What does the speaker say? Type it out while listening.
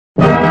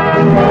We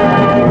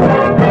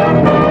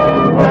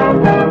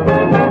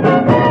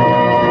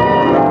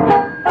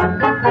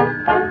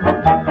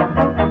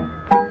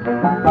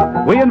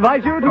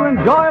invite you to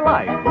enjoy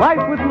Life.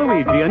 Life with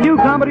Luigi, a new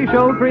comedy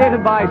show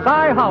created by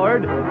Cy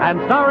Howard and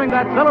starring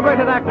that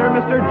celebrated actor,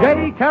 Mr.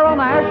 J. Carrol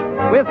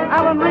Naish, with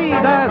Alan Reed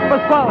as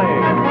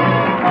Pasquale.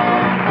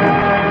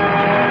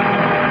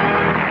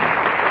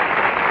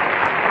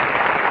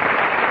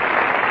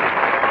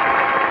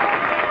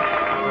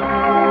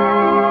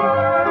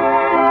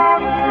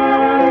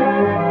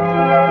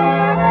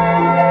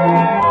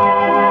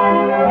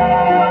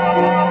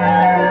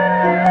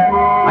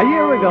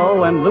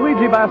 When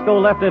Luigi Basco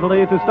left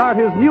Italy to start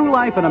his new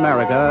life in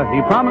America,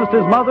 he promised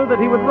his mother that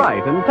he would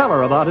write and tell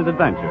her about his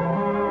adventure.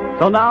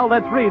 So now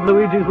let's read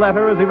Luigi's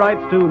letter as he writes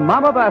to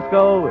Mama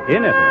Basco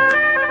in Italy.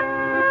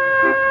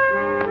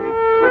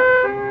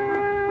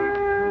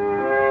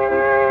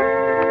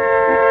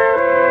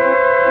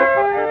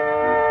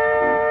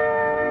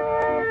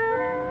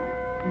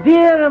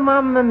 Dear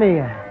Mamma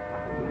Mia,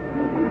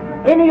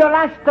 in your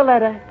last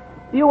letter,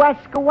 you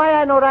ask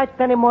why I don't write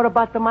any more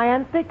about my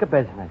antique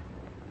business.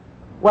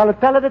 Well, to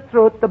tell you the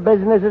truth, the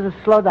business is a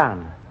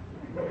slowdown.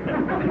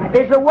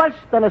 It's worse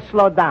than a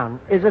slowdown.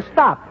 It's a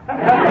stop.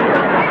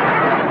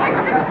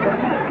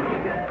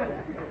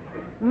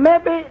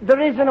 Maybe the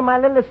reason my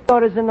little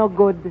stories are no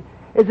good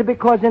is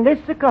because in this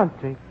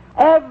country,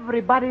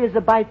 everybody is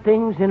to buy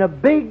things in a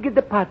big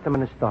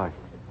department store.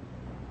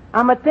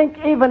 I think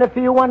even if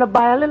you want to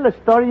buy a little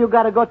store, you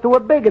got to go to a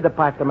big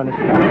department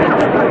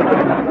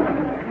store.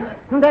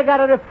 They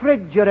got a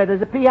refrigerator,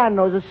 the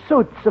pianos, the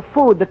suits, the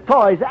food, the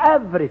toys,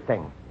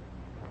 everything.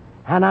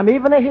 And I'm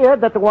even here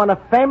that one of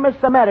famous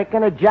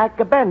American, Jack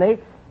Benny,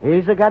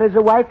 he's got his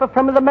wife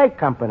from the make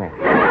company.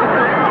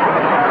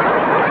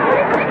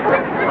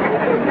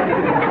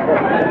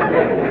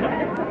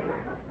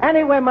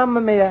 Anyway,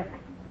 Mamma Mia,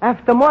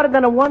 after more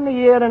than 1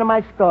 year in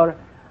my store,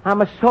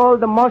 I'm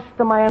sold most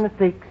of my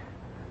antiques,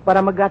 but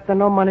I'm got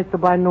no money to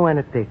buy new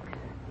antiques.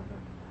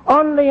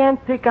 Only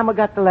antique I'm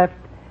got left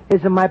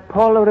is my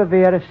Paul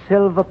Revere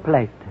silver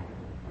plate.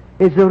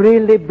 It's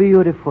really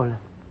beautiful.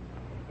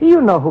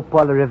 You know who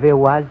Paul Revere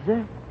was.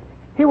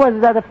 He was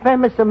that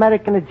famous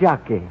American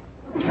jockey.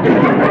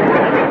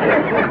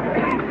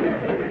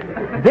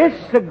 This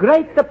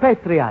great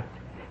patriot.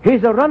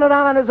 He's running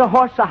around as a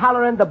horse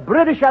hollering, the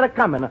British are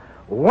coming.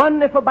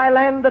 1 if by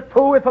land,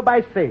 2 if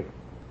by sea.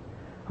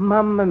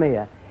 Mamma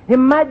mia.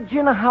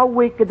 Imagine how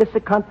weak this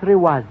country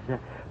was.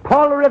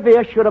 Paul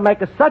Revere should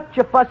make such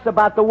a fuss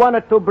about the 1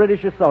 or 2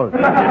 British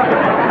soldiers.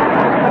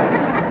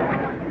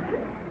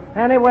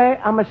 Anyway,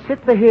 I'm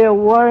sitting here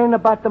worrying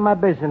about my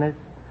business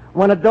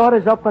when the door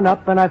is open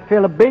up and I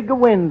feel a big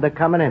wind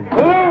coming in.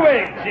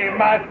 Luigi,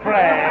 my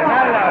friend.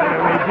 Hello,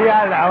 Luigi.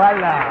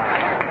 Hello.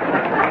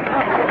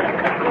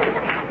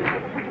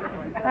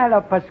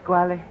 Hello,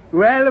 Pasquale.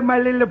 Well, my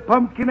little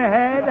pumpkin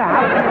head.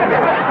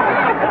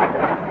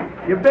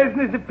 Your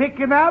business is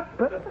picking up?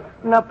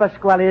 No,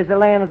 Pasquale, he's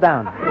laying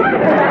down.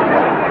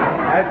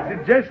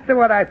 That's just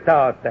what I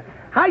thought.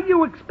 How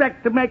you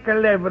expect to make a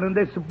living in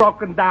this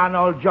broken down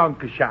old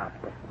junk shop?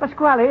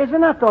 Pasquale, it's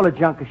not all a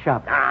junk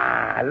shop.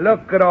 Ah,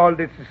 look at all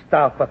this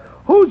stuff.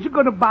 Who's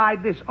going to buy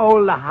this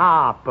old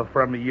harp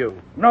from you?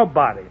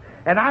 Nobody.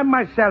 And I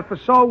myself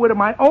saw with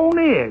my own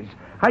ears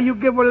how you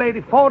give a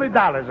lady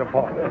 $40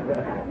 for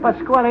it.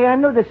 Pasquale, I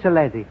knew this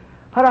lady.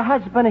 Her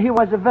husband, he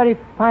was a very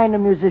fine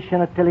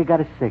musician until he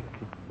got sick.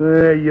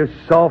 You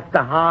soft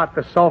heart,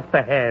 a soft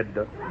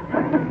head.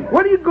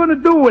 What are you going to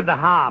do with the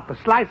harp? A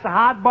slice of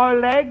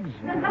hard-boiled eggs?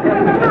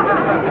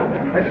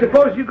 I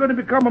suppose you're going to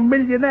become a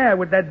millionaire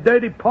with that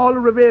dirty Paul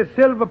Revere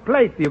silver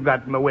plate you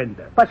got in the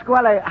window.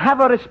 Pasquale,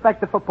 have a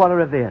respect for Paul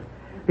Revere.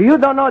 You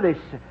don't know this,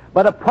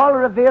 but Paul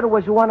Revere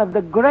was one of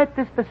the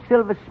greatest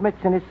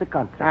silversmiths in this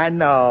country. I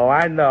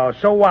know.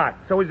 So what?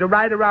 So he's a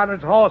ride around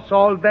his horse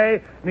all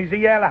day, and he's a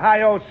yell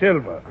hi-oh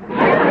silver.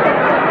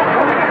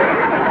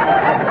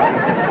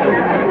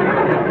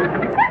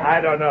 I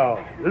don't know.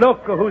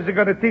 Look, who's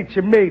going to teach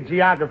me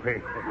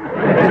geography?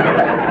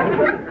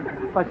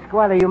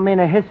 Pasquale, you mean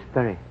a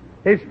history?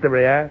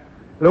 History, eh?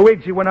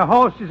 Luigi, when a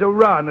horse is a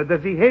run,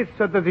 does he hiss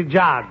or does he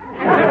jog?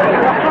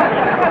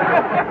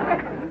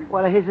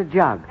 Well, he's a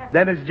jog.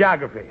 Then it's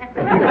geography.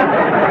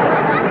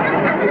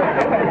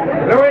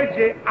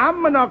 Luigi,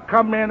 I'm not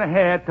come in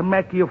here to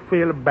make you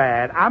feel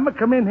bad. I'm going to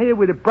come in here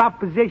with a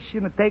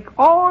proposition to take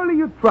all of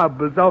your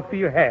troubles off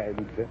your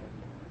hands.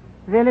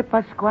 Really,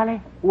 Pasquale?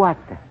 What?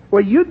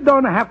 Well, you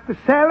don't have to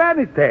sell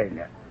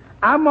anything.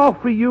 I'm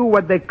offering you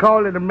what they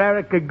call in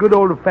America good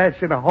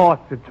old-fashioned horse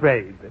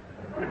trade.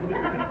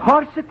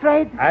 Horse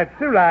trade? That's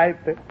right.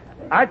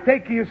 I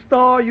take your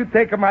store, you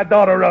take my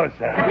daughter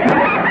Rosa.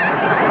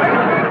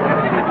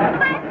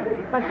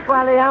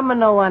 Pasquale, I'm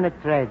no one to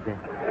trade.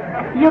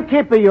 You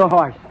keep your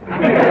horse.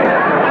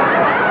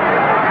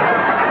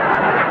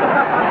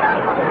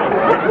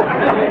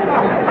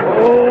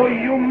 Oh,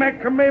 you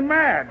make me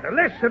mad.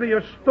 Listen,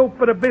 you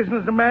stupid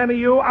businessman,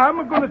 you.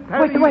 I'm going to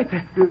tell you... Wait.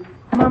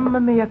 Mamma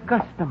mia,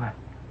 customer.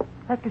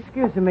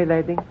 Excuse me,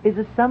 lady. Is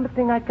there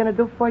something I can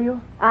do for you?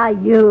 Are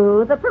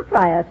you the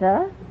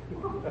proprietor?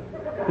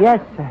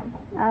 Yes, sir.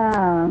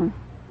 Oh.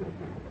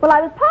 Well,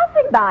 I was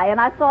passing by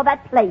and I saw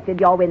that plate in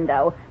your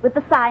window with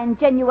the sign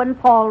Genuine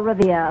Paul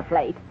Revere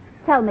plate.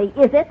 Tell me,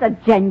 is it a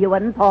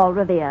genuine Paul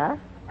Revere?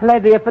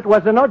 Lady, if it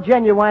was not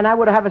genuine, I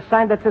would have a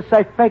sign that says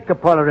say fake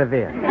Paul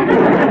Revere.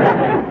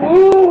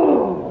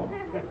 Ooh!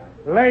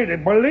 Lady,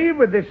 believe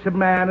it, this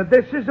man.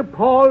 This is a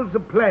Paul's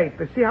plate.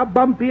 You see how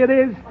bumpy it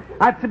is?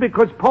 That's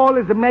because Paul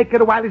is making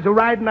it while he's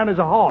riding on his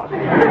horse.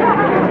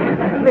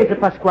 Please,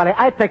 Pasquale,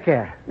 I take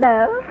care.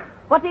 No?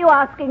 What are you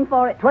asking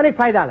for it?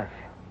 $25.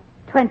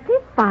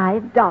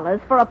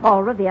 $25 for a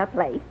Paul Revere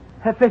plate?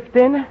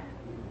 15?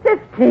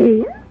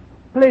 15?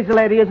 Please,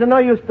 lady, it's no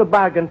use to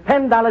bargain.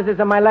 $10 is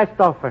my last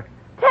offer.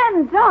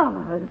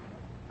 $10?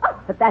 Oh,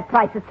 but that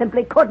price it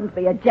simply couldn't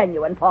be a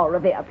genuine Paul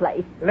Revere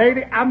plate.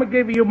 Lady, I'm going to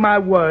give you my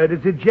word.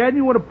 It's a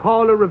genuine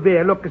Paul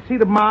Revere. Look, you see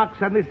the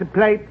marks on this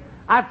plate?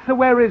 That's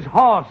where his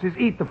horse is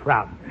eaten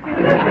from.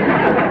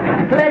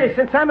 Lady,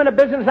 since I'm in a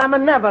business, I'm a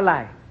never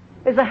lie.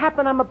 As it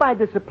happen, I'm a buy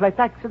this plate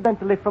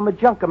accidentally from a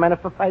junker man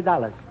for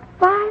 $5.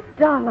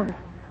 $5?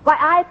 Why,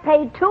 I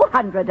paid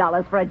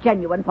 $200 for a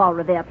genuine Paul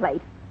Revere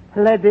plate.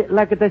 Lady,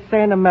 like they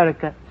say in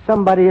America,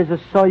 somebody is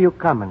saw you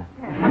coming.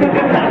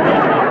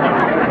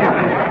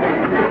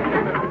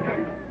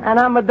 And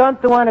I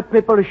don't want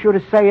people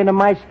should say in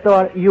my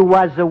store you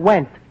was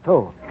went,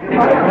 too.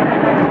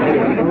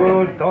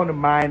 Oh, don't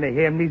mind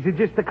him. He's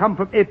just come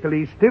from Italy.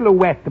 He's still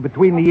wet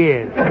between the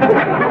ears.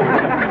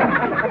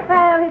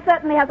 Well, he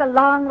certainly has a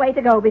long way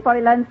to go before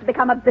he learns to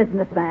become a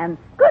businessman.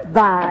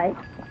 Goodbye.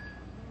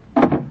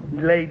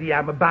 Lady,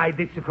 I'm a buy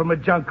this from a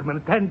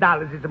junkman.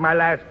 $10 is my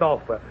last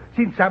offer.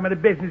 Since I'm in a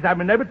business,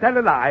 I'm a never tell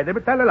a lie, never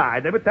tell a lie,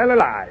 never tell a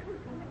lie.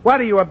 What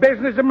are you, a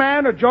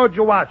businessman or George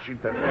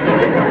Washington?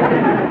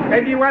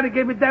 Maybe you want to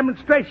give a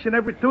demonstration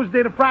every Tuesday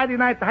and Friday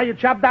night how you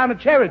chop down a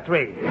cherry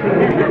tree.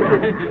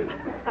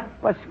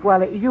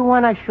 Pasquale, you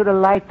want I should have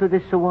lied to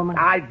this woman?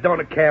 I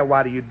don't care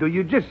what you do.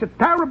 You're just a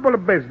terrible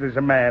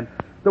businessman.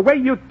 The way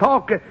you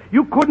talk,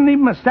 you couldn't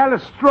even sell a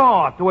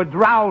straw to a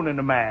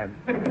drowning man.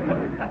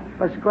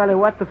 Pasquale,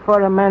 what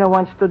for a man who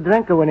wants to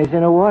drink when he's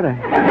in the water?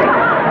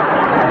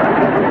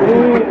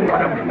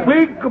 What a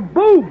big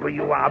boob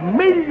you are.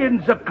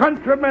 Millions of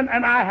countrymen,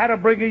 and I had to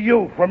bring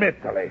you from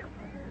Italy.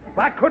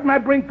 Why couldn't I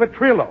bring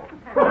Petrillo?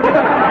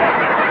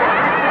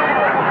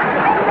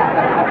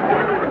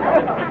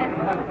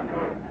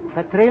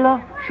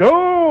 Petrillo?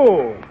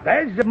 Sure.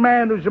 There's a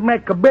man who's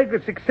make a bigger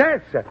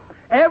success.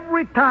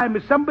 Every time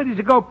if somebody's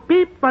to go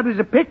peep, but there's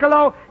a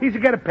piccolo, he's to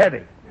get a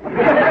penny.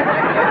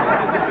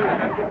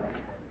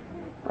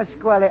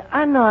 Pasquale,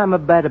 I know I'm a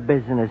better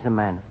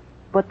businessman,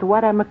 but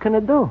what am I going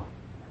to do?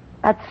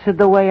 That's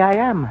the way I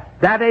am.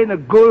 That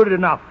ain't good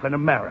enough in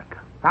America.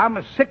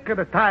 I'm sick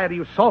and tired of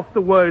you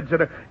softer words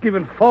that are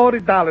giving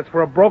 $40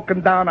 for a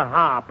broken down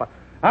harp.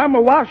 I'm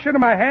washing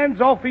my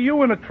hands off of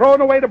you and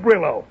throwing away the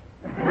Brillo.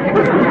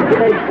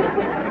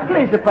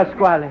 Please,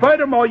 Pasquale.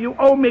 Furthermore, you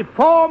owe me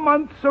 4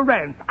 months of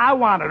rent. I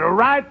want it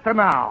right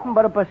now.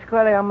 But,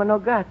 Pasquale, I'm no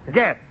got.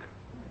 Get.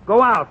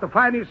 Go out to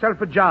find yourself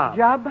a job.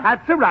 Job?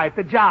 That's right,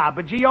 a job,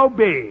 a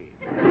G-O-B.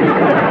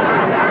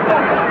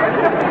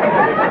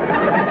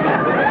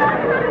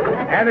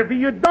 And if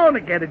you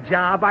don't get a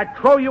job, I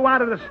throw you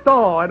out of the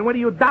store. And when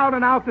you're down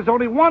and out, there's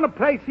only one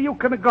place you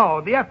can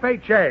go, the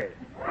FHA.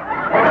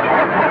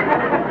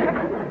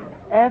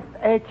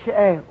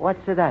 FHA,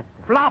 what's that?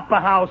 Flopper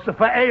house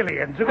for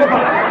aliens.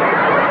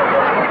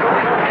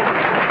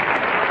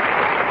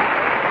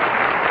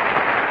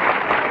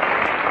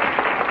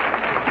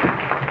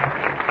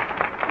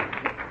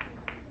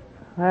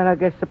 Well, I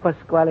guess the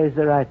Pasquale is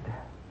right.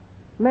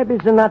 Maybe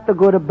it's not a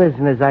good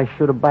business. I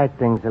should buy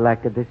things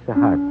like this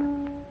harp.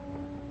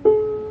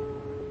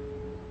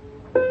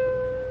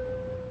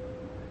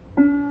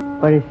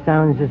 But it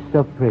sounds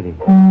so pretty.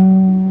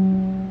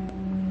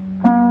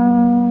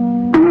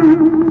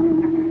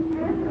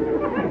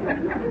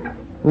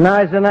 No,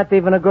 it's not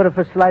even good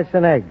for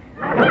slicing eggs.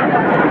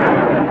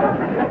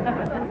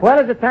 Well,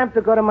 it's time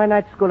to go to my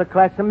night school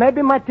class, and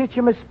maybe my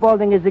teacher, Miss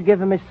Spaulding, is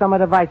giving me some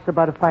advice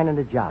about finding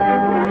a job.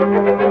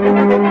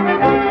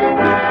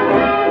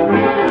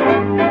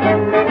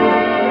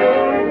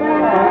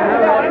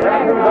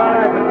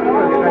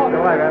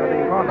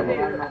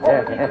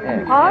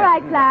 All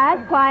right, class.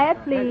 Quiet,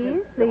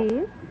 please,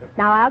 please.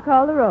 Now I'll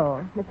call the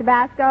roll. Mr.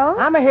 Basco?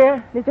 I'm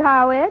here. Mr.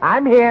 Horowitz?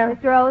 I'm here.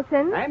 Mr.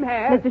 Olson? I'm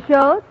here. Mr.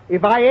 Schultz?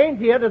 If I ain't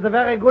here, there's a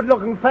very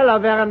good-looking fella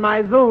wearing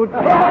my suit.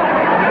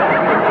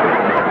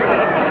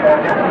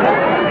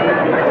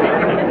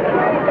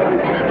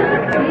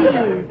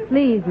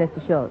 Please,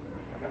 Mr. Schultz.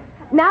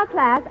 Now,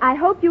 class, I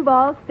hope you've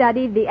all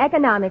studied the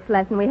economics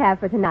lesson we have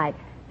for tonight.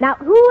 Now,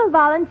 who will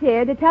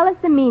volunteer to tell us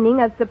the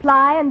meaning of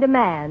supply and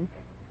demand?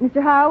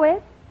 Mr.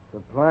 Horowitz?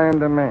 Supply and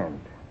demand.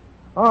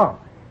 Oh,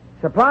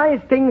 supply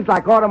is things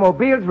like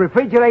automobiles,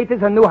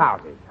 refrigerators, and new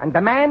houses. And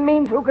demand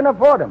means who can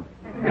afford them.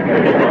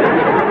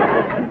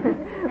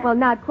 Well,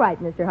 not quite,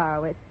 Mr.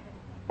 Horowitz.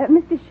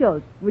 Mr.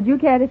 Schultz, would you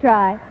care to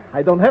try?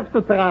 I don't have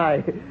to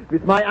try.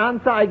 With my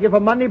answer, I give a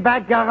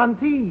money-back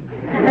guarantee.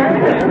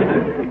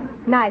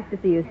 Nice to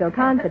see you so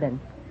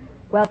confident.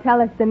 Well,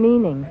 tell us the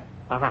meaning.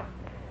 Uh-huh.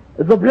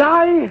 The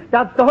fly,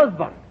 that's the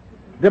husband.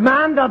 The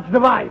man, that's the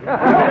wife.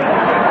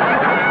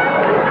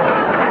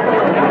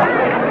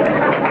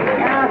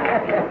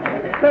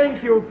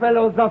 Thank you,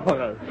 fellow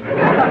sufferers.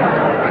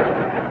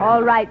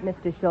 All right,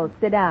 Mr. Schultz,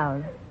 sit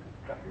down.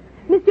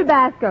 Mr.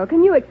 Basco,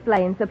 can you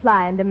explain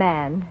supply and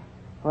demand?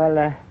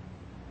 Well,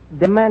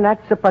 demand,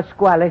 that's the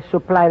Pasquale.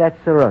 Supply, that's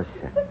the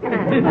Rosa.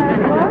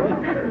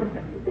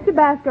 Mr.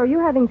 Basco, are you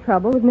having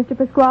trouble with Mr.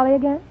 Pasquale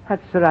again?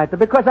 That's right.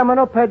 Because I'm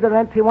not paid the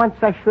rent, he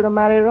wants I should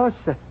marry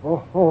Rosa.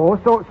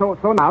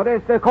 So now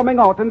they're coming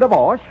out in the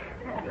wash?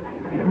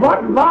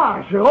 What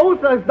wash?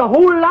 Rosa is the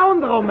whole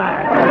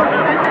laundromat.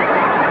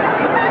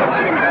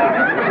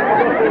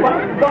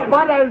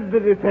 What else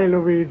did he say,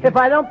 Luigi? If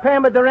I don't pay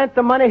him the rent,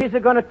 the money, he's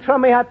going to throw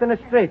me out in the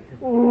street.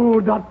 Oh,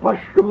 that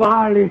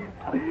Pasquale.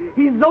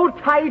 He's so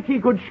tight he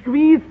could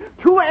squeeze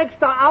 2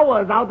 extra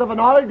hours out of an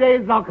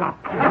all-day soccer.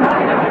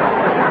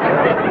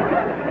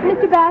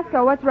 Mr.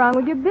 Basco, what's wrong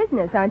with your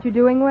business? Aren't you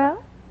doing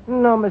well?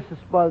 No, Mrs.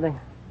 Spaulding.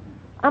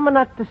 I'm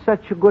not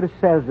such a good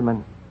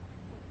salesman.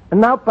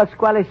 And now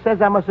Pasquale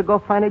says I must go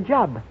find a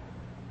job.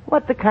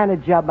 What the kind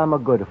of job I'm a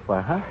good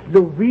for, huh?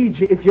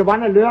 Luigi, if you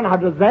want to learn how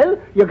to sell,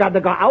 you got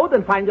to go out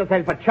and find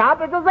yourself a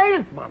job as a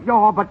salesman.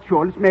 Yeah, but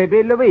Schultz,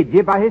 maybe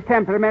Luigi, by his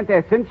temperament,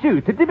 isn't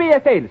suited to be a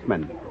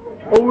salesman.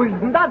 Oh,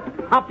 isn't that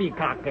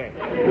poppycock?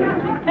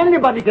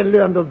 Anybody can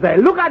learn to sell.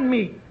 Look at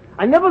me.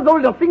 I never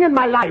sold a thing in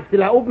my life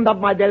till I opened up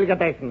my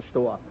delicatessen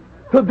store.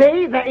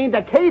 Today, there ain't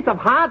a case of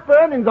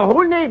heartburn in the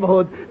whole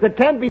neighborhood that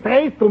can't be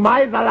traced to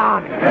my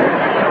salon.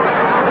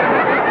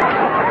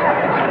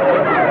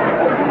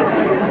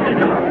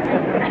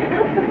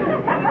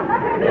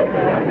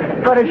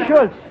 But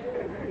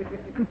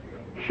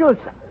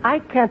Schultz, I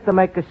can't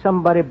make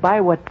somebody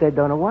buy what they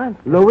don't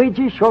want.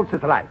 Luigi, Schultz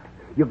is right.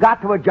 You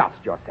got to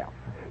adjust yourself.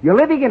 You're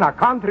living in a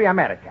country,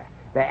 America,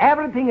 where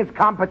everything is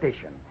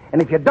competition.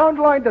 And if you don't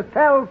learn to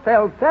sell,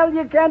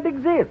 you can't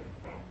exist.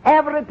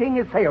 Everything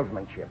is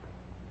salesmanship.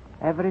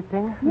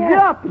 Everything? Yes.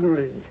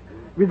 Certainly.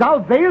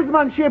 Without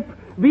salesmanship,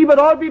 we would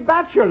all be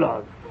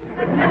bachelors.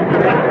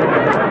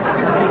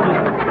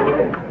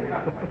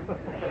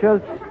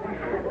 Schultz,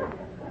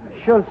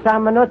 I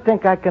don't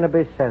think I can be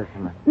a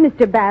salesman.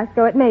 Mr.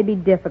 Basco, it may be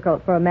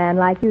difficult for a man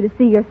like you to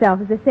see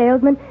yourself as a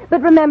salesman,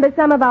 but remember,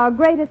 some of our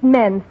greatest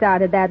men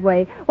started that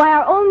way. Why,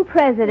 our own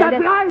president...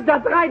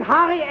 That's right,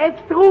 Harry S.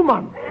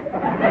 Truman.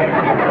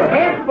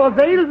 S for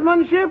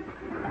salesmanship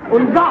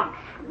and socks.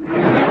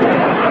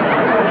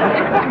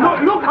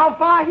 Look how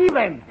far he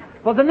went.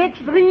 For the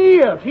next 3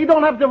 years, he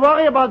don't have to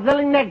worry about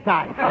selling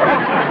neckties.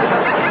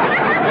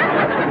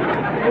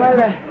 Well,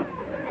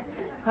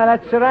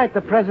 that's right.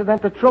 The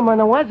President of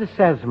Truman was a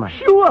salesman.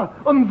 Sure,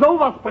 and so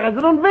was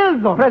President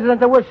Wilson.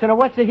 President Wilson,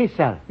 what did he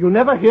sell? You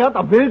never heard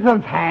of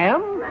Wilson's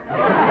ham?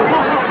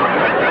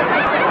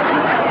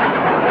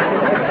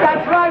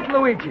 That's right,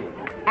 Luigi.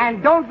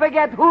 And don't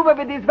forget Hoover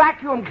with his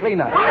vacuum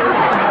cleaner.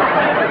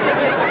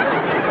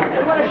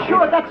 Well,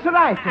 sure, that's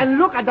right. And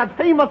look at that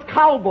famous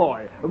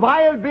cowboy,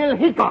 Wild Bill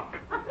Hickok.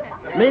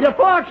 Made a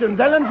fortune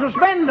selling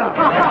suspenders.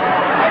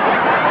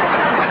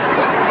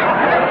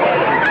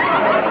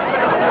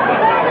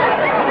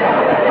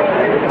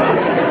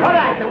 All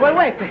right, well,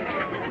 wait.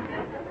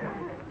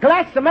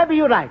 Class, maybe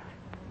you're right.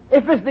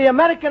 If it's the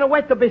American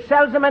way to be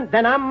salesman,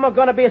 then I'm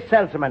going to be a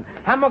salesman.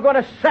 I'm going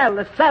to sell.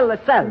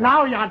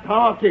 Now you're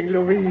talking,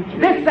 Luigi.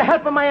 This is the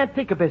help of my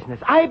antique business.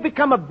 I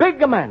become a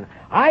big man.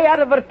 I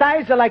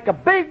advertise like a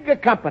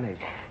big company.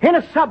 In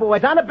the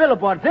subways, on the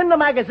billboards, in the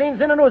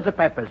magazines, in the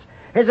newspapers.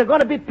 Is there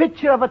going to be a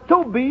picture of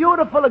 2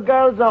 beautiful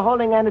girls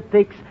holding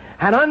antiques,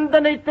 and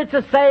underneath it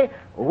to say,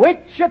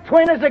 which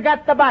twin has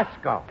got the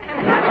Basco?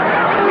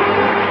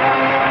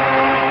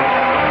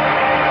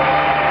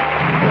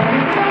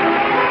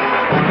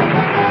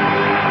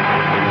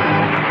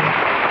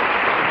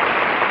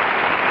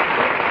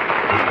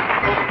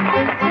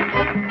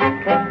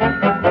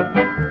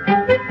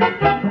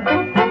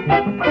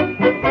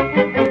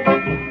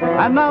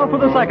 And now for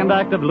the second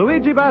act of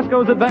Luigi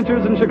Basco's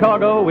adventures in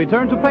Chicago, we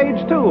turn to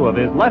page 2 of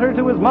his letter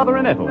to his mother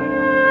in Italy.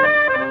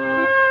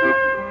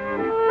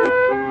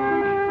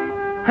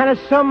 And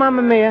so,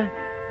 Mamma Mia,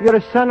 your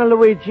son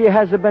Luigi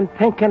has been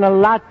thinking a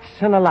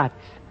lots and a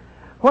lots.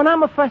 When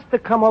I'm first to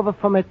come over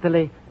from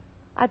Italy,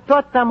 I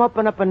thought I'm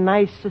open up a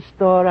nice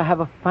store,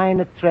 have a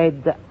finer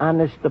trade,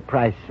 honest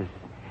prices.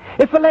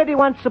 If a lady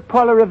wants a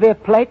Paul Revere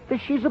plate,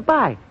 she's a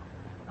buy.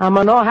 I'm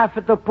no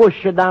have to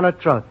push her down her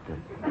throat.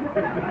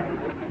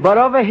 But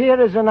over here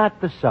is not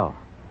so.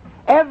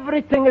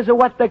 Everything is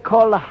what they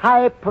call a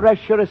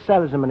high-pressure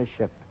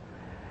salesmanship.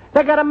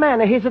 They got a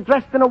man, he's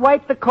dressed in a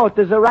white coat,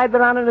 he's a ride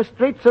around in the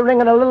streets,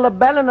 ringing a little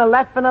bell and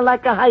laughing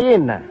like a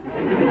hyena.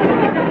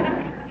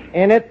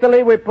 In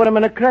Italy, we put him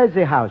in a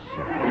crazy house.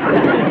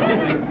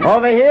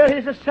 Over here,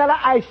 he's a seller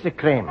ice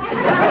cream.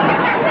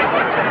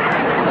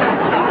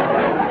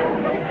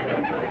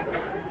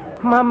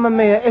 Mamma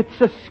mia,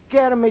 it's a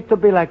scare me to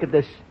be like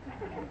this.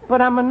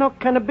 But I'm not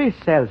going to be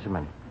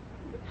salesman.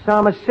 So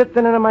I'm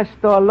sitting in my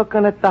store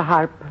looking at the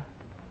harp.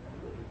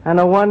 And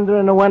I'm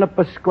wondering when the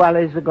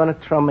Pasquales are going to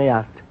throw me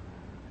out.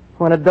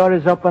 When the door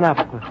is open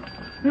up.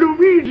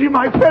 Luigi,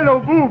 my fellow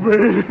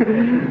booby.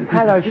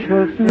 Hello,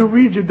 Schultz.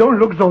 Luigi, don't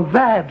look so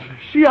sad.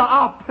 Cheer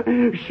up.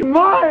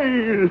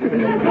 Smile.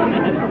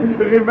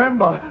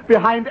 Remember,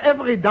 behind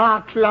every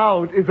dark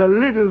cloud is a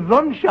little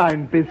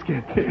sunshine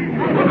biscuit.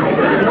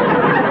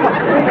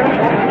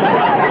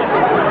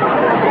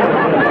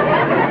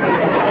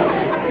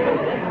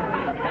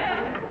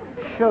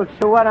 Schultz,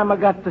 so what am I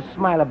got to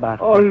smile about?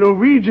 Oh,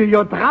 Luigi,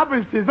 your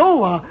troubles is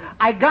over.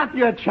 I got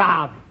you a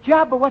job.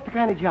 Job? What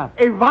kind of job?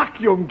 A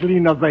vacuum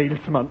cleaner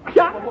salesman.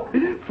 Yeah.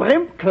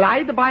 Fremd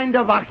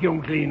Kleidebinder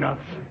vacuum cleaners.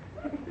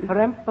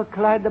 Fremd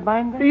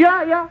Kleidebinder?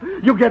 Yeah.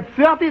 You get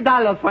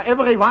 $30 for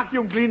every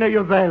vacuum cleaner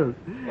you sell.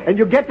 And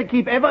you get to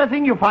keep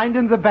everything you find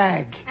in the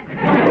bag.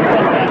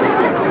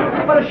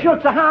 But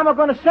Schultz, how am I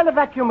going to sell a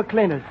vacuum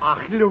cleaners?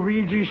 Ach,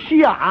 Luigi,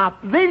 cheer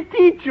up. They'll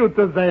teach you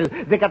to sell.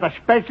 They got a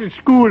special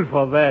school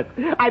for that.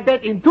 I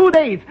bet in 2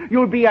 days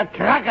you'll be a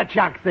Cracker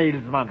Jack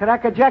salesman.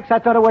 Cracker Jacks? I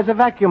thought it was a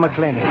vacuum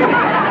cleaner.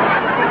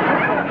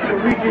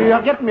 Luigi,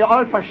 you're getting me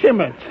all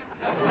verschimmelt.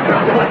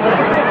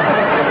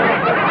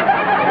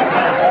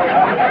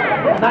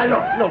 Now,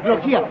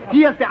 look, here.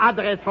 Here's the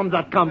address from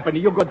that company.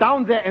 You go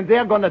down there and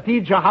they're going to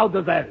teach you how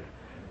to sell.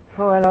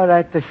 Oh, well, all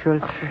right,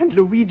 Schultz. And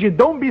Luigi,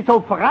 don't be so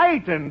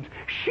frightened.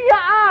 Cheer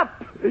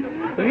up.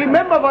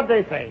 Remember what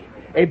they say.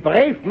 A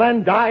brave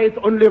man dies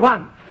only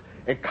once.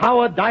 A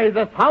coward dies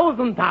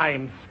 1,000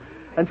 times.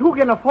 And who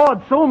can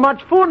afford so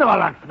much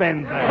funeral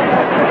expenses?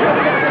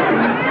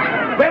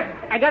 Well,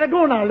 I gotta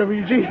go now,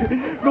 Luigi.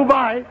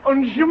 Goodbye.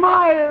 And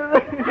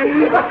smile.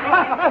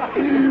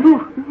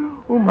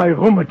 Oh, my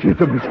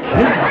rheumatism is killing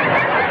me.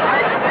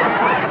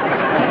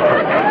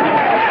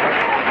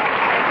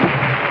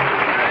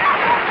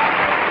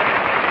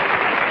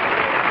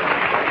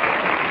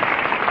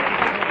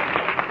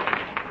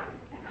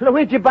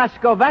 Luigi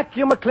Basco,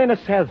 vacuum cleaner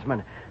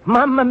salesman.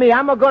 Mamma mia,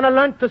 I'm going to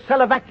learn to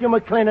sell vacuum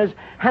cleaners,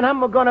 and I'm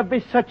going to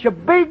be such a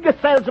big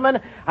salesman,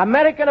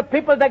 American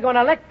people, they're going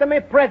to elect me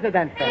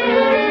president.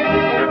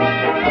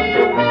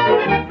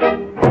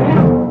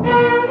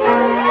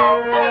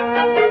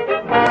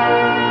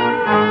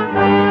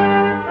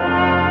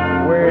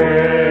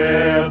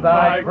 With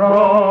thy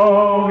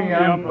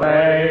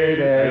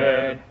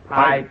chromium-plated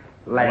pipe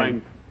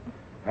length,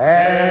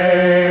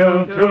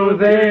 hail to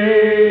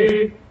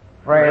thee,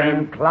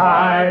 friend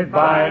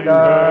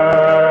Clydebinder.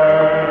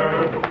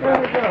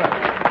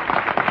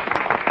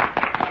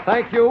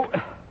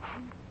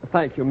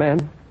 Thank you,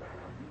 man.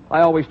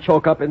 I always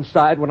choke up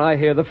inside when I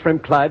hear the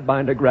Friend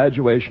Clydebinder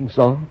graduation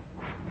song.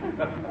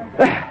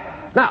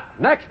 Now,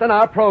 next in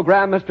our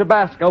program, Mr.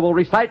 Basco will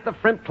recite the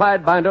Friend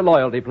Clydebinder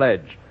loyalty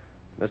pledge.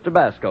 Mr.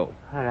 Basco.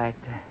 All right.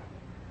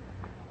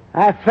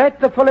 I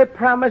faithfully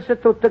promise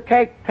to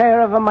take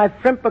care of my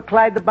Friend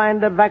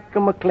Clydebinder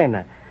vacuum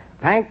cleaner.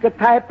 Tank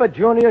type, a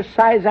junior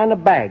size, and a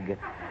bag.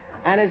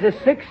 And as a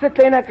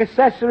 16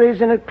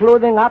 accessories,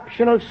 including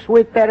optional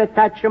sweet air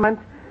attachment,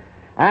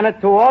 and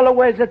to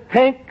always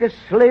think,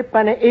 sleep,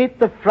 and eat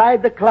the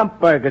fried clump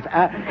burgers.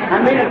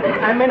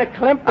 I mean a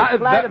clump of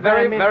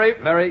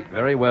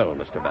Very well,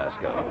 Mr.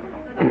 Basco.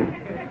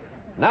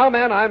 Now,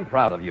 men, I'm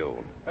proud of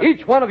you.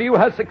 Each one of you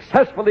has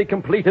successfully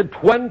completed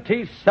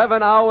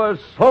 27 hours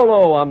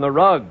solo on the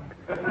rug.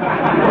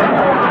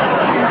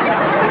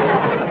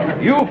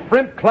 You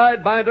Frimp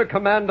Clydebinder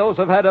commandos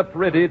have had a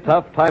pretty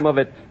tough time of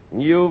it.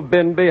 You've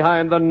been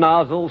behind the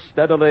nozzle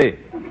steadily.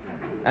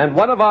 And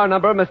one of our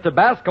number, Mr.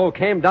 Basco,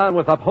 came down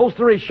with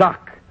upholstery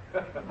shock.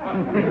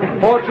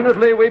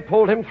 Fortunately, we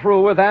pulled him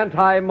through with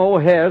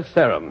anti-mohair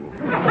serum.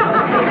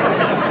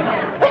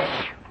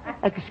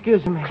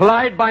 Excuse me.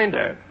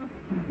 Clydebinder.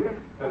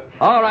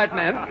 All right,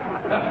 men.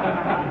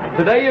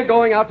 Today you're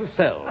going out to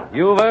sell.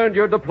 You've earned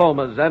your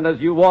diplomas, and as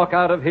you walk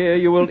out of here,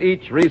 you will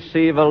each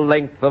receive a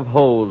length of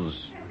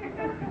hose.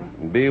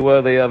 Be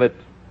worthy of it.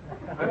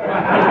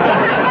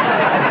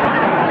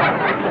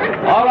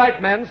 All right,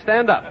 men,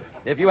 stand up.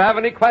 If you have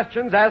any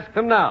questions, ask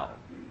them now.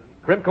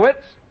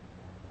 Krimkowitz?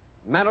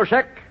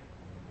 Manoshek?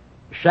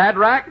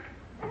 Shadrach?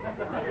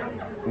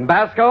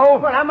 Basco?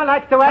 Well, I'm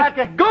like to ask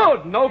you.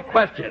 Good, no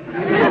question.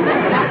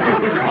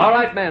 All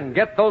right, men,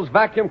 get those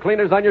vacuum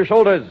cleaners on your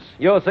shoulders.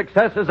 Your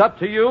success is up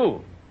to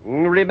you.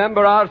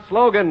 Remember our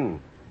slogan,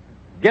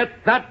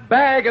 get that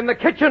bag in the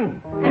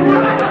kitchen.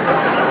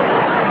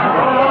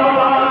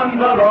 On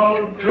the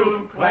road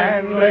to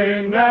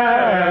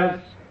cleanliness,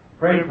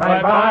 Friend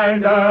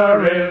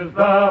Clydebinder is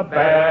the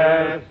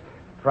best.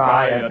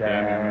 Try a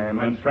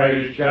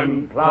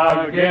demonstration,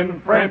 plug in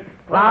Friend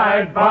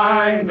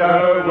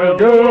Clydebinder will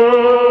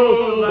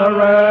do the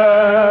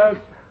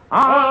rest.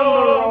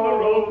 On the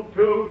road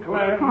to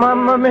cleanliness.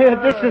 Mamma mia,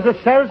 this is a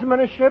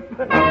salesmanship.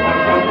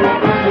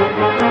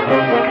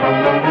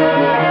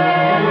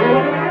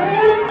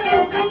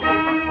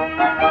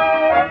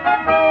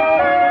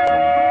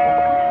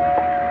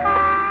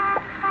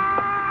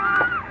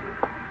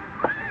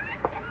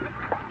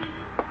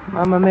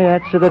 Mamma mia,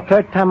 it's the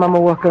third time I'm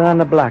a walk around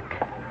the block.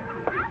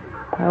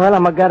 Well,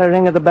 I'm a got a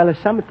ring of the bell of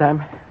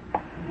summertime.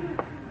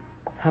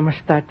 I'm a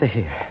start to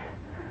hear.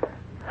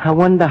 I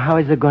wonder how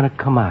is it going to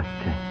come out.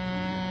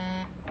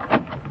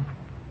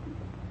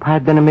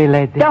 Pardon me,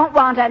 lady. Don't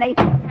want any.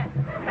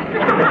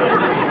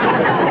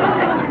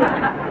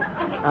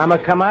 I'm a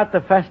come out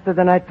faster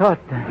than I thought.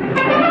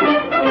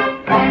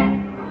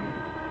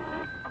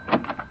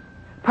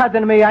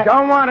 Pardon me, I...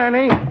 Don't want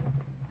any.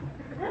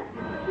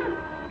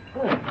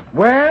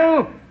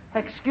 Well?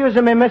 Excuse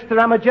me, mister.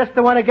 I'm just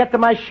the one to get to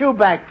my shoe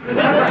back.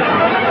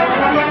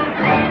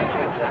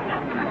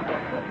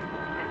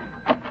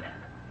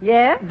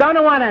 Yeah?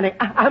 Don't want any.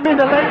 I mean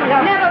the lady...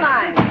 Never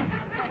mind.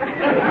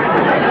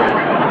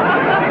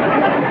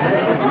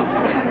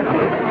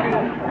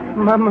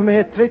 Mamma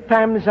mia, 3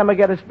 times I'm going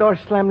to get a door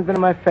slammed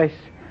into my face.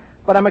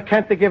 But I'm a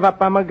can't give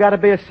up. I'm got to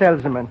be a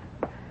salesman.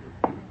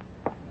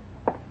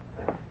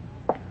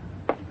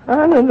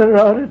 On the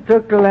road it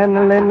took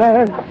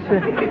cleanliness.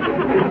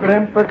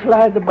 Brimper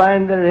Clyde, the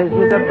binder is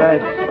the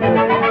best.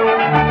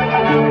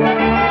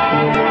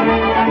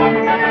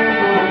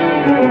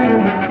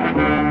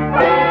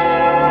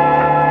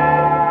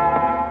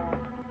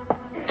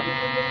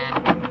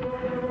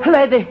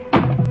 Lady.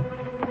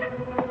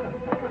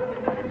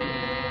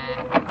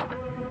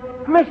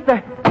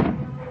 Mister.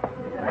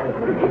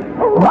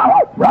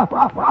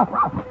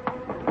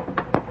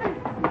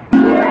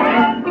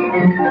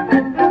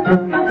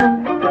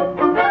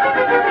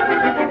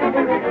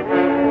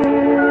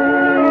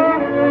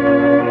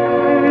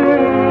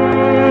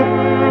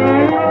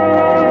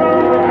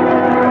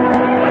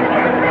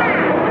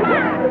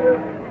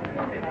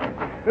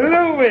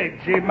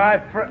 Luigi, my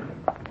friend.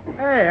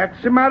 Hey,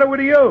 what's the matter with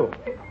you?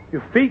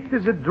 Your feet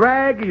is a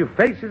drag, your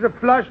face is a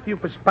flush, you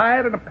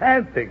perspire and a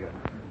panting.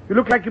 You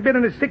look like you've been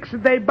in a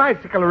 6-day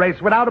bicycle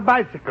race without a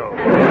bicycle.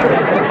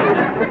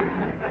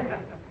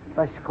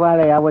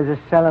 Pasquale, I was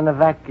selling a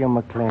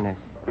vacuum cleaners.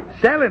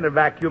 Selling a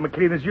vacuum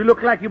cleaners? You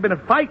look like you've been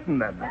fighting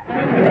them.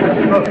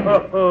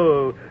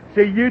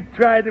 So you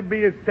try to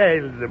be a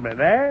salesman,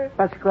 eh?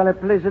 Pasquale,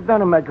 please,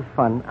 don't make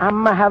fun.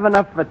 I'm having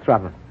enough of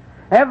trouble.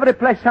 Every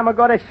place I'm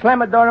going, they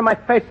slam a door in my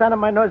face, out of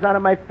my nose, out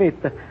of my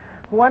feet.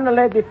 One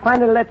lady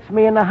finally lets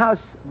me in the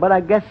house, but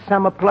I guess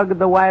I'm plugged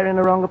the wire in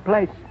the wrong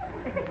place.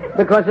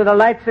 Because if the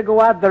lights will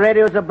go out, the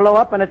radios will blow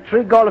up, and a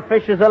 3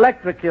 goldfish is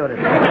electrocuted.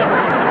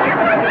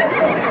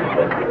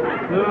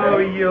 Oh,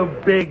 you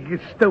big,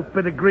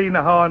 stupid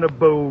greenhorn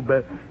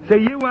boob. So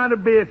you want to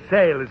be a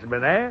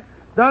salesman, eh?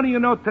 Don't you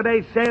know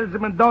today's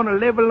salesmen don't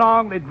live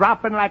long, they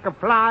dropping like a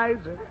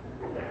flies?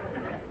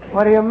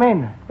 What do you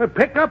mean? Well,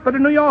 pick up in the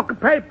New Yorker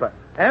paper.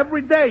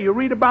 Every day you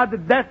read about the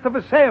death of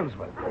a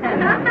salesman.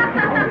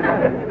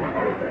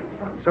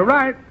 So,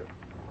 right.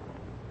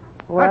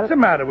 Well, what's the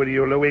matter with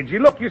you, Luigi?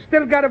 Look, you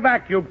still got a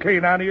vacuum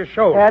cleaner on your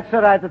shoulder. That's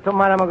all right.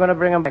 Tomorrow I'm going to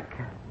bring him back.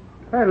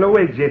 Hey,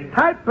 Luigi, a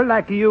type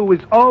like you is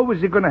always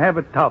going to have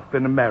it tough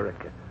in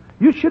America.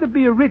 You should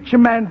be a rich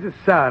man's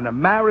son,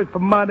 married for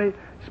money,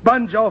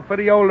 sponge off for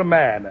the older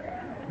man.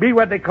 Be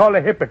what they call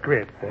a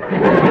hypocrite. Please,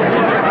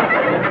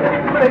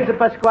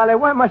 Pasquale,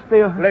 why must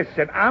you...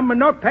 Listen, I'm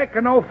not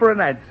taking no for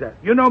an answer.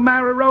 You know,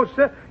 Mary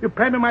Rosa, you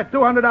pay me my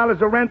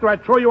 $200 of rent or I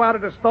throw you out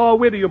of the store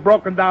with you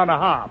broken down a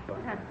harp.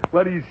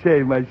 What do you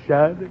say, my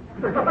son?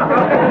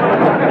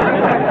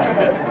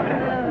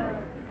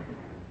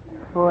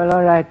 Well,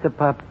 all right,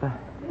 Papa.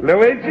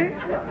 Luigi,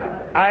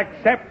 I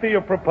accept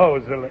your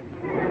proposal.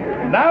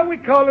 Now we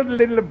call it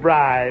Little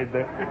Bride.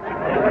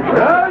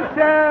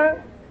 Rosa!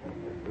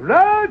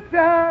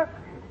 Rosa!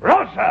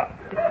 Rosa!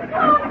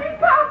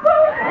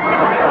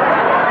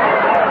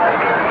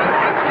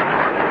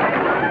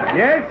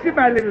 Yes,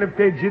 my little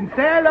pigeon.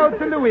 Say hello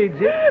to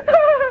Luigi.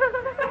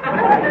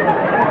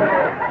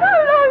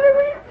 Hello,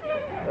 Luigi.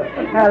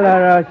 Hello,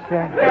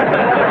 Rosa.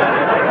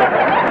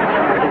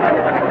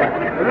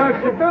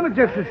 Rosa, don't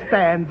just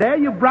stand there.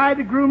 Your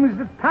bridegroom is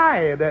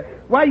tired.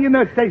 Why you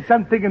not say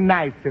something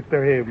nicer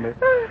to him?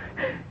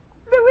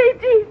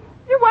 Luigi,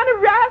 you want a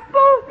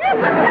raffle?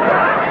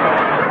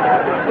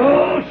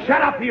 Oh,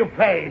 shut up your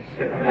face.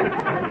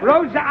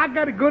 Rosa, I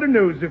got a good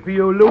news for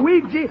you.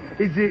 Luigi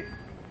is a...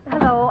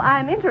 Hello,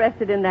 I'm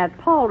interested in that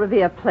Paul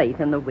Revere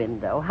plate in the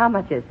window. How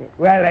much is it?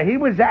 Well, he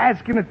was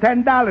asking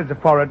 $10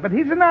 for it, but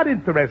he's not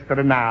interested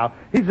now.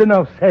 He's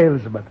no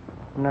salesman.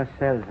 No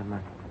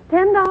salesman.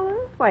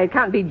 $10? Why, it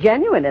can't be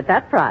genuine at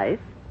that price.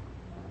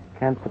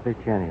 Can't be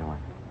genuine.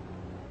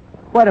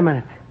 Wait a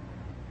minute.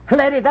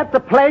 Lady, that's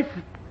the place...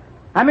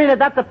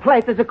 that's the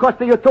plate that's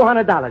costing you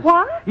 $200.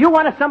 What? You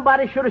wanted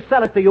somebody should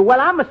sell it to you. Well,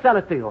 I'm going to sell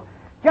it to you.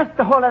 Just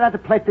to hold it at the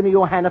plate in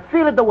your hand and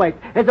feel it the weight.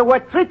 Is it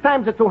worth 3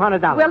 times the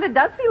 $200? Well, it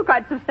does feel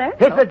quite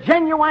substantial. It's a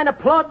genuine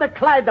applaud the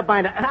Clyde the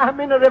binder. A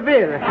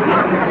Revere.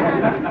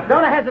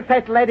 Don't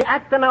hesitate, lady.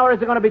 After an hour is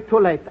going to be too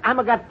late.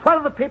 I'm got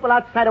 12 people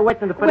outside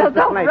waiting to finish the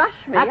don't plate.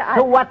 rush me.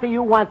 So what do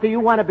you want? Do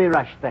you want to be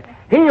rushed?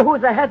 He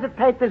who's a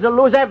hesitate is a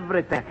lose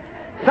everything.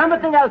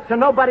 Something else, and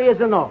nobody is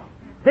a no.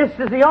 This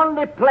is the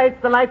only place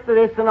the like of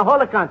this in the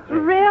whole country.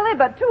 Really?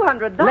 But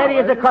 $200? Lady,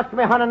 it's cost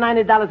me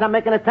 $190. I'm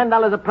making a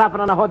 $10 of profit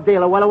on the whole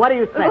deal. Well, what do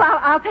you say? Well,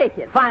 I'll take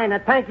it. Fine.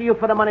 Thank you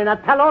for the money. Now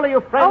tell all of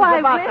your friends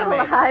about me.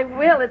 I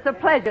will. It's a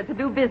pleasure to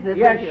do business with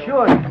you. Yeah,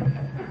 sure.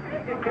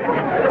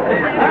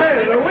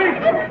 Hey,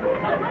 Luigi.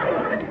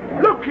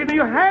 Look in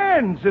your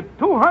hands. At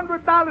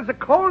 $200 a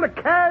cold of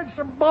cash,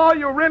 and boy,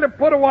 you really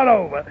put one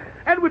over.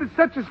 And with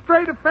such a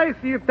straight face,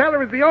 you tell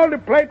her it's the only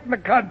place in the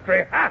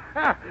country.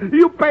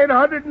 You paid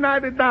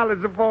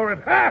 $190 for it.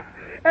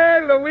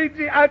 Hey,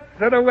 Luigi, that's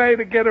the way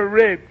to get her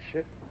rich.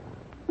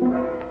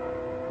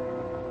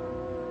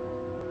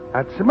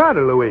 What's the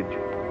matter, Luigi?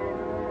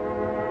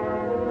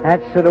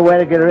 That's the way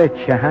to get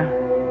rich, huh?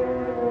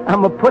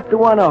 I'm going to put the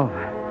one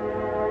over.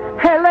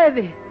 Hey,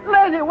 lady,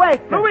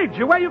 wait.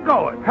 Luigi, where you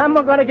going? I'm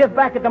going to give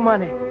back the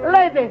money.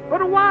 Lady.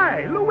 But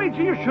why?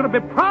 Luigi, you should have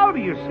been proud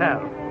of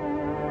yourself.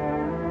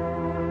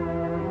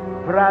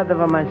 Proud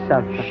of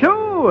myself.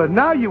 Sure,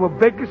 now you're a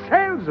bigger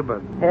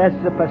salesman. Yes,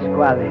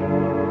 Pasquale.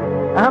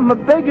 I'm a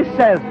bigger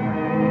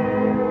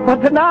salesman.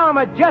 But now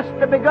I'm just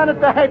beginning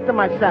to hate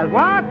myself.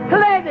 What?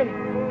 Lady!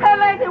 Hey,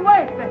 lady,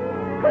 wait!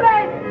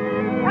 Lady!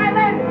 Hey,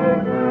 lady!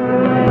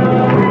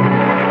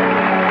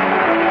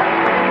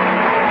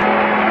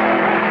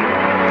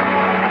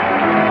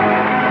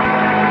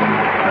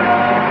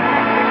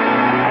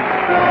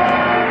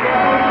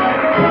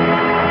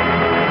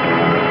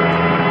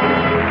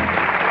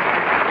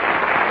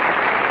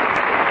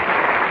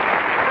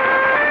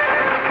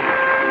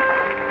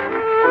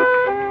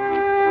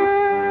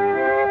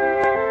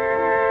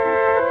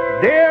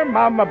 Dear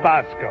Mama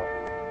Basco,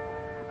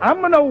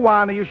 I'm no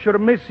one you should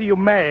miss your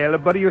mail,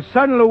 but your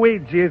son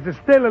Luigi is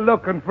still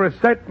looking for a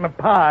certain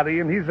party,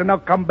 and he's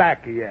not come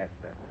back yet.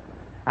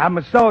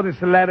 I'm saw this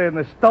letter in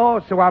the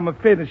store, so I'm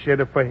finishing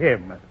it for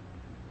him.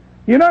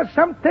 You know,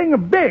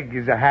 something big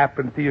has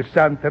happened to your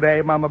son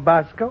today, Mama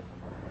Basco.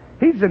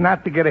 He's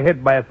not to get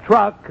hit by a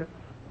truck.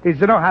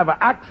 He's not have an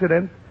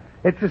accident.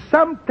 It's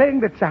something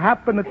that's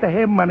happened to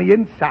him on the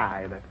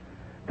inside.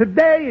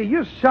 Today,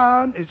 your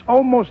son is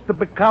almost to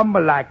become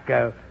like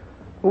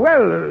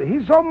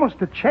he's almost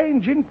to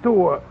change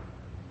into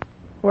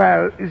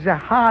it's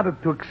harder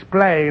to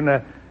explain,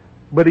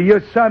 but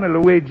your son,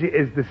 Luigi,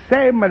 is the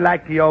same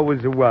like he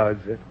always was.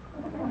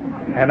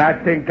 And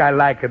I think I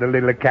like it a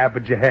little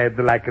cabbage head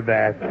like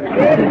that.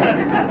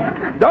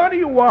 Don't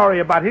you worry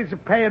about his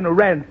paying the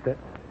rent.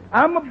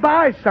 I'm going to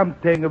buy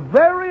something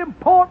very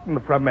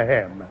important from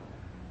him.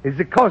 It's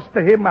cost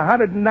him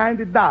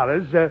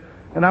 $190,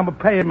 and I'm going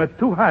to pay him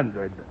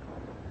 $200.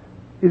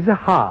 It's a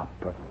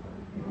harp.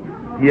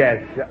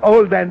 Yes,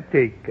 old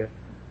antique.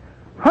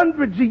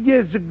 Hundreds of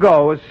years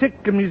ago, a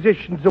sick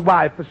musician's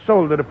wife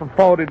sold it for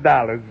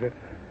 $40.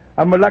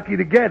 I'm lucky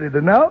to get it,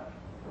 no?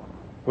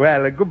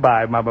 Well,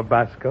 goodbye, Mama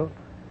Basco.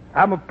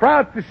 I'm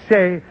proud to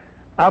say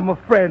I'm a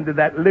friend of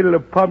that little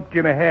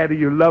pumpkin ahead of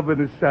your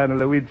loving son,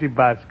 Luigi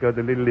Basco,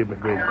 the little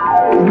immigrant.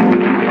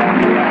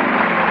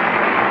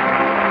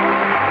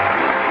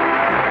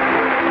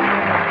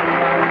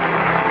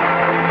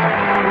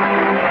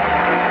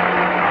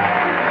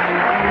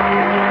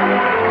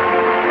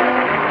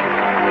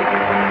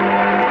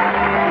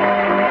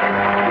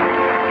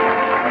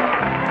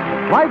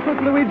 Life with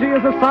Luigi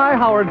is a Cy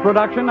Howard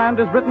production and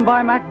is written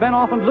by Mac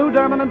Benoff and Lou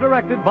Derman and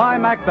directed by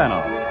Mac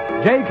Benoff.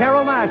 J.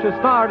 Carroll Nash is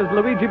starred as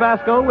Luigi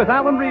Basco with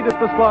Alan Reed as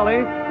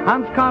Pasquale,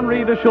 Hans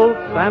Conried as Schultz,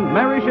 and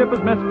Mary Shipp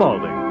as Miss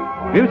Spaulding.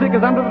 Music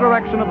is under the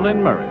direction of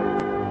Lynn Murray.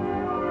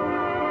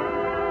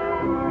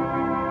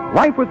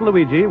 Life with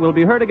Luigi will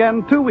be heard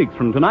again 2 weeks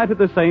from tonight at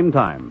the same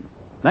time.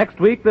 Next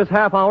week, this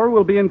half hour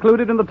will be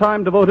included in the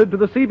time devoted to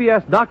the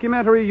CBS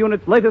documentary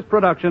unit's latest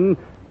production,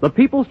 The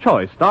People's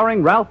Choice,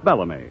 starring Ralph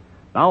Bellamy.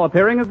 Now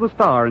appearing as the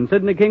star in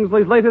Sidney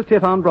Kingsley's latest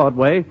hit on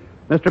Broadway,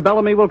 Mr.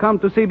 Bellamy will come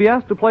to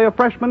CBS to play a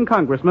freshman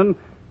congressman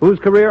whose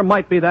career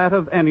might be that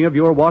of any of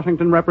your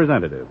Washington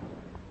representatives.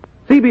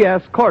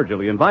 CBS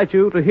cordially invites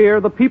you to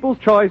hear The People's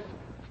Choice,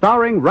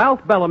 starring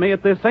Ralph Bellamy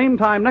at this same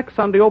time next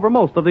Sunday over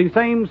most of these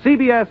same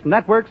CBS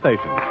network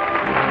stations.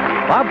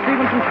 Bob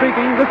Stevenson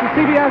speaking. This is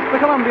CBS, the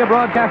Columbia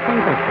Broadcasting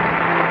System.